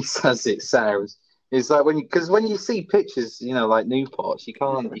Allardyce says it sounds, it's like when you see pictures, like Newport, you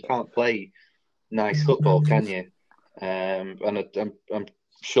can't play nice football, can you? And I'm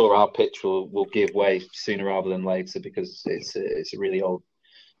sure our pitch will give way sooner rather than later because it's a really old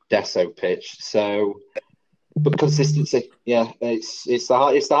Desso pitch. So, but consistency, it's the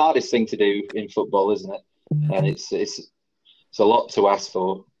hardest thing to do in football, isn't it? And it's a lot to ask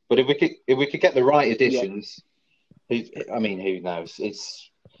for. But if we could get the right additions, who knows?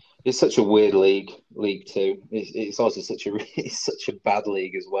 It's such a weird league. League Two. It's also such a bad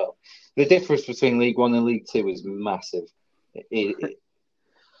league as well. The difference between League One and League Two is massive.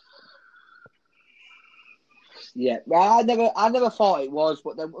 Yeah, well, I never thought it was,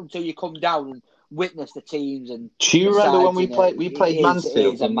 but then until you come down and witness the teams and. Do you remember when we played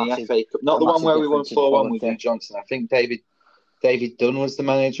Mansfield in the FA Cup? Not the one where we won 4-1 with Hugh Johnson. I think David Dunn was the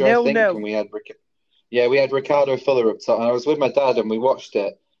manager. And we had Ricardo Fuller up top. And I was with my dad and we watched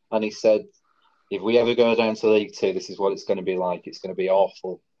it, and he said, "If we ever go down to League Two, this is what it's going to be like. It's going to be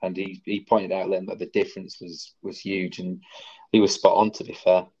awful." And he pointed out then that the difference was huge, and he was spot on, to be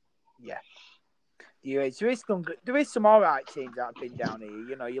fair. Yeah. There is some all right teams that have been down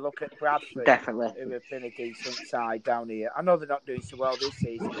here. You look at Bradford, definitely, who have been a decent side down here. I know they're not doing so well this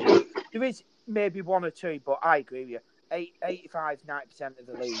season. There is maybe one or two, but I agree with you. 85-90% of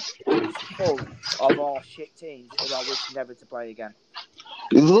the league is full of all shit teams who are wishing never to play again.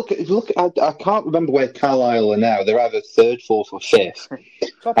 Look! I can't remember where Carlisle are now. They're either third, fourth, or fifth.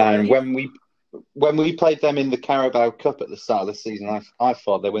 And when we played them in the Carabao Cup at the start of the season, I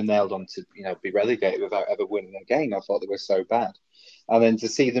thought they were nailed on to be relegated without ever winning a game. I thought they were so bad, and then to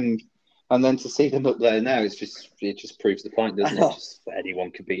see them up there now, it just proves the point, doesn't it? Just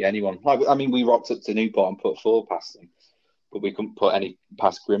anyone could beat anyone. We rocked up to Newport and put 4 past them, but we couldn't put any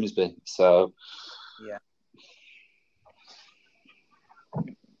past Grimsby. So yeah.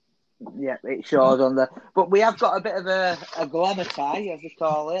 Yeah, it shows on the. But we have got a bit of a glamour tie, as they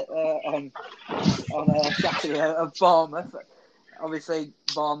call it, on Saturday of Bournemouth. Obviously,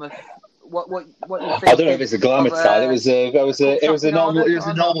 Bournemouth. What you think? I don't know if it's a glamour tie. It was a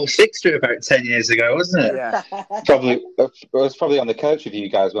normal fixture about 10 years ago, wasn't it? Yeah. It was probably on the coach with you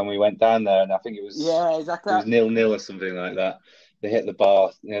guys when we went down there, and I think it was exactly. It was 0-0 or something like that. They hit the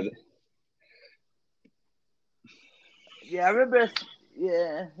bar. Yeah, I remember.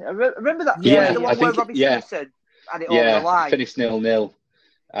 Yeah, I remember that. Yeah, the one where Robbie Simpson had it over the line. Finished 0-0,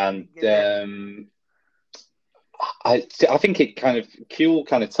 and I think Kuehl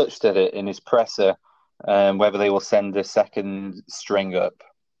kind of touched at it in his presser, whether they will send a second string up,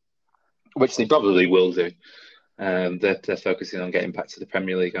 which they probably will do. They're focusing on getting back to the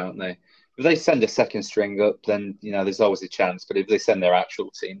Premier League, aren't they? If they send a second string up, then there's always a chance. But if they send their actual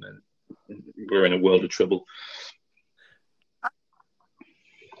team, then we're in a world of trouble.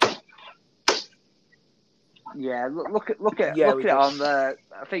 Yeah, look at it on the.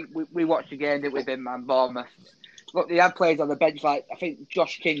 I think we watched the game with him and Bournemouth. Look, they had players on the bench. Like I think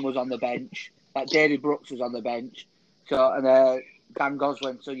Josh King was on the bench. Like David Brooks was on the bench. So and Dan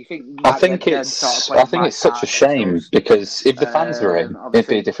Gosling. So you think? I think it's such a shame because if the fans were in, it'd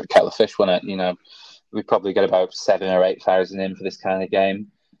be a different kettle of fish, wouldn't it? We'd probably get about 7,000 or 8,000 in for this kind of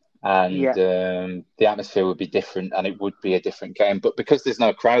game, and the atmosphere would be different, and it would be a different game. But because there's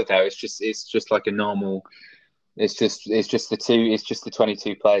no crowd there, it's just like a normal. It's just the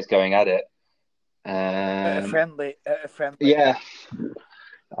 22 players going at it. At a friendly. Yeah.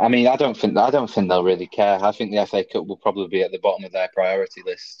 I don't think they'll really care. I think the FA Cup will probably be at the bottom of their priority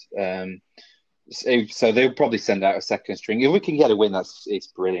list. So they'll probably send out a second string. If we can get a win, it's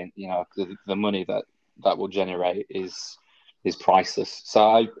brilliant. The money that will generate is priceless.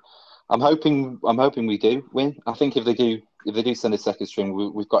 So I'm hoping we do win. I think if they do send a second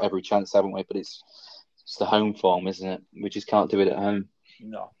string, we've got every chance, haven't we? But it's the home form, isn't it? We just can't do it at home.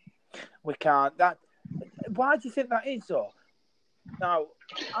 No, we can't. Why do you think that is, though? Now,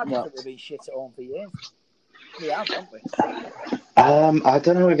 I think we've been shit at home for years. We have, haven't we? I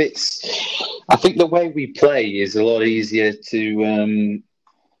don't know if it's. I think the way we play is a lot easier to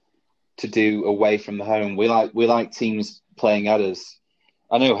to do away from the home. We like teams playing at us.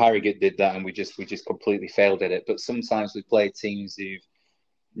 I know Harrogate did that, and we just completely failed at it. But sometimes we play teams who've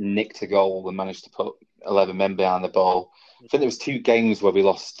nicked a goal and managed to put 11 men behind the ball. I think there was 2 games where we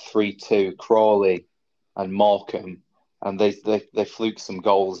lost 3-2, Crawley and Morecambe, and they fluked some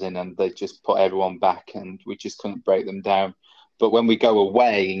goals in, and they just put everyone back, and we just couldn't break them down. But when we go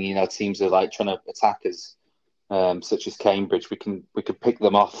away, and teams are like trying to attack us, such as Cambridge, we can pick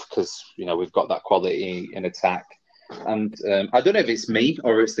them off because we've got that quality in attack. And I don't know if it's me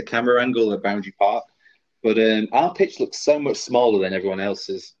or it's the camera angle at Boundary Park, but our pitch looks so much smaller than everyone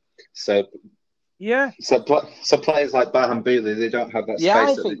else's. So yeah, so players like Bahambula, they don't have that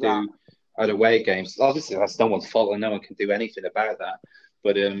space that they do at away games. Obviously, that's no one's fault, and no one can do anything about that.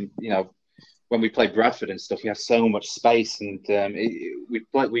 But when we play Bradford and stuff, we have so much space, and it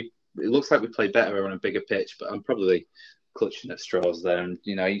looks like we play better on a bigger pitch. But I'm probably clutching at straws there, and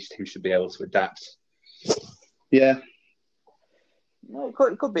each team should be able to adapt. Yeah, no, it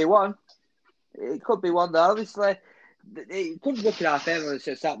could be one. It could be one, though. Obviously, it could look in our favour on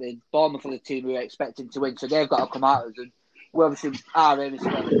Saturday. Bournemouth are the team we were expecting to win, so they've got to come out of us. And we obviously our aim is to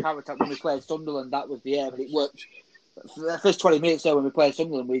get the counter attack. When we played Sunderland, that was the aim, and it worked. For the first 20 minutes there when we played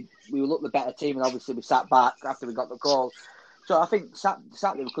Sunderland, we looked the better team, and obviously we sat back after we got the goal. So I think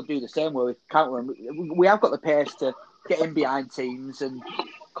Saturday we could do the same where we counter them. We have got the pace to get in behind teams and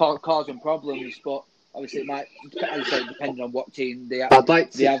cause them problems, but obviously it might, as I say, depend on what team they have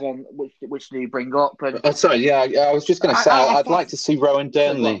on, which do you bring up. And, sorry, yeah, I was just going to say, I'd like to see Rowan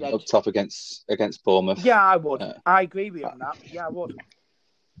Durnley up top against Bournemouth. Yeah, I would. I agree with you on that. Yeah, I would.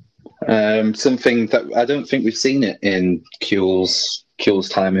 Something that I don't think we've seen it in Kuhl's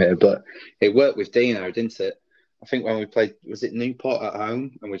time here, but it worked with Dino, didn't it? I think when we played, was it Newport at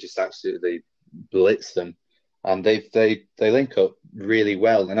home, and we just absolutely blitzed them, and they link up really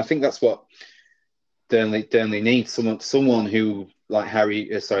well, and I think that's what Durnley needs, someone who like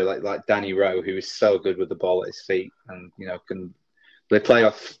like Danny Rowe, who is so good with the ball at his feet, and they play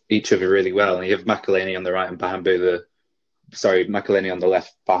off each other really well, and you have McElhaney on the right and McElhaney on the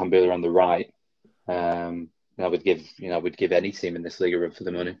left, Bahambula on the right. I would give any team in this league a run for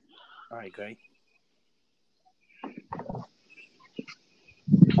the money. I agree.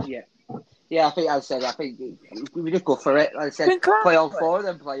 Yeah. I think we just go for it. Like I said, play all 4 of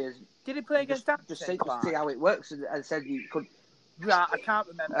them players. Did he play against Hampton? Just see how it works. And I said you could. Right, I can't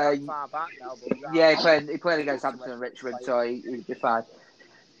remember how far back now. But he played against Hampton and Richmond, so he'd be fine.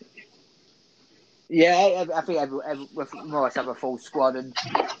 Yeah, I think we more or less have a full squad, and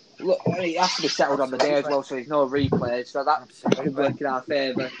look, it has to be settled on the day as well, so there's no replays, so that could work in our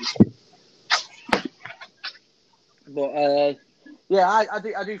favour. But I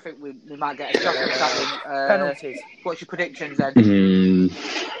do think we might get a shot at that. Penalties. What's your predictions then?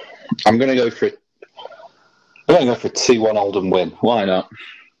 I'm going to go for 2-1 Oldham win. Why not?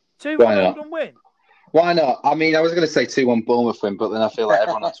 2-1 Oldham win. Why not? I mean, I was going to say 2-1 Bournemouth win, but then I feel like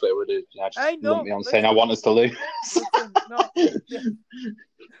everyone on Twitter would have lumped me on saying I want us to lose.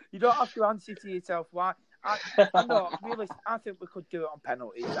 You don't have to answer to yourself why. I think we could do it on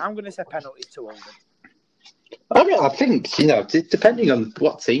penalties. I'm going to say penalties to Oldham. I think, depending on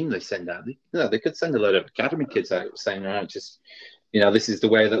what team they send out, they could send a load of academy kids out saying, all right, just, this is the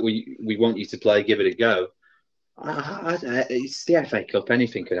way that we want you to play, give it a go. It's the FA Cup.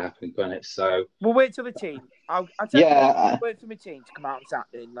 Anything could happen, can't it? So we'll wait till the team. I'll wait for my team to come out on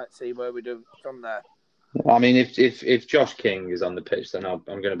Saturday, and let's see where we do from there. I mean, if Josh King is on the pitch, then I'm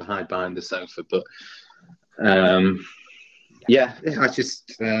going to hide behind the sofa. But I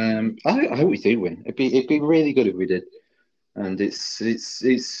hope we do win. It'd be really good if we did. And it's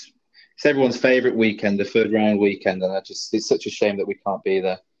everyone's favourite weekend, the 3rd round weekend, and it's such a shame that we can't be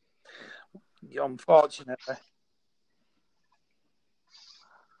there. Unfortunately.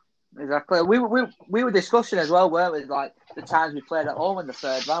 Exactly. We were discussing as well, weren't we? Like the times we played at home in the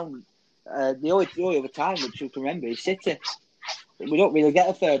 3rd round. The only other time which you can remember is City. We don't really get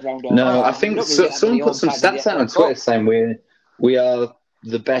a 3rd round. No, I think someone put some stats out on Twitter saying we are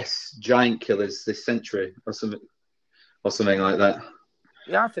the best giant killers this century, or something like that.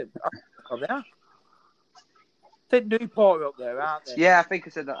 Yeah, I think they are. I think Newport are up there, aren't they? Yeah, I think I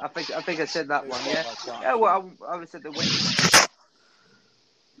said that. I think I said that one. Yeah. Yeah. Well, I said the win.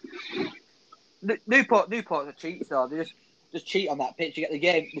 Newport's a cheat, though. They just cheat on that pitch. You get the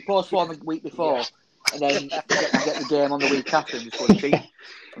game. We postponed the week before, and then get the game on the week after and just go and cheat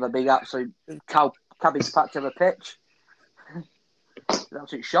on the big absolute cabbage patch of a pitch. It's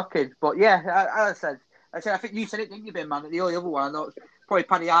absolutely shocking. But yeah, as I said, I think you said it, didn't you, Ben, man? The only other one I know, probably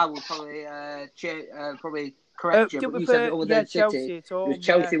Paddy I would probably correct you, did but we you said play- that other yeah, than Chelsea City, at it home. was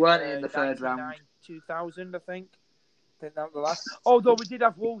Chelsea, yeah, weren't it, in the third 99, round? 2000, I think. I think that was the last. Although we did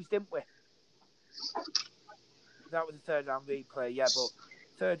have Wolves, didn't we? That was a third round replay, yeah, but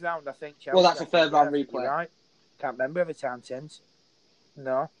third round, I think Chelsea. Well, that's a I think, third round I think replay. you're right. Can't remember every time since.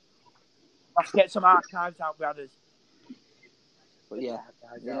 No. Let's get some archives out, brothers. But yeah,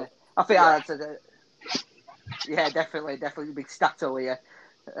 Archives yeah. out. I think Yeah. I had to. Yeah, definitely big stato here.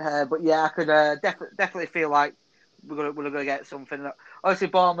 But yeah, I could definitely feel like we're gonna get something. Obviously,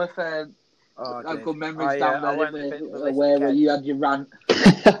 Bournemouth had good memories down there, didn't we? Where you had your rant.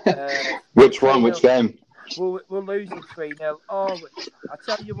 Which one? Which game? We're losing 3-0. Oh, I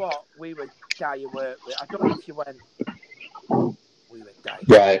tell you what, we were dying work with. I don't know if you went. We were dying.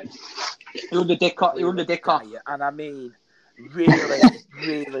 Right. You're under Dick off. And I mean, really,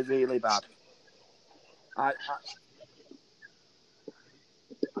 really, really bad. I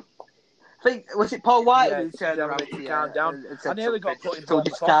think, was it Paul White who yeah, turned around to you? calm down. And I said nearly got something? put in So Bournemouth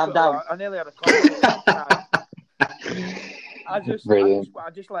just calm hospital. down. I nearly had a cough. I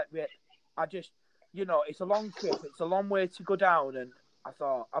just let rip. It's a long trip. It's a long way to go down, and I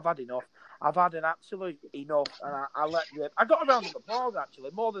thought I've had enough. I've had an absolute enough, and I let rip. I got a round of applause actually,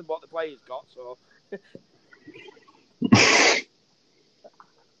 more than what the players got. So.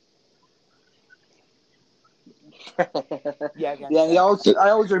 Yeah. I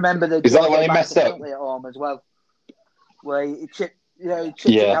always remember the. Is that when he messed up at home as well? Where he chipped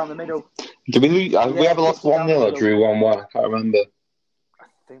it down the middle. Did we lose? We ever lost 1-0 or drew 1-1? I can't remember. I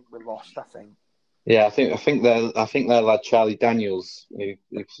think we lost. Yeah, I think their lad Charlie Daniels,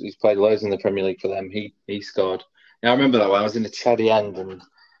 who's played loads in the Premier League for them, he scored. Now I remember that one. I was in the Chaddy end, and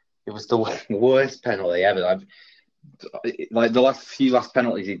it was the worst penalty ever. Like the last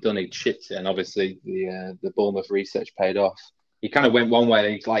penalties he'd done, he'd chipped it, and obviously the Bournemouth research paid off. He kind of went one way,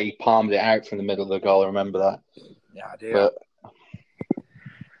 and he palmed it out from the middle of the goal. I remember that. Yeah, I do.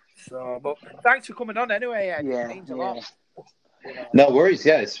 But thanks for coming on anyway, Ed. Yeah, it means a lot. No worries.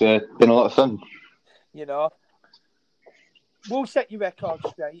 Yeah, it's been a lot of fun. We'll set your record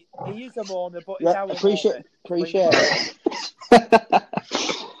straight. He is a mourner, but he's our appreciate it.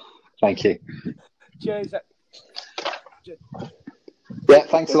 Thank you. Cheers. Yeah,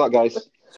 thanks a lot, guys.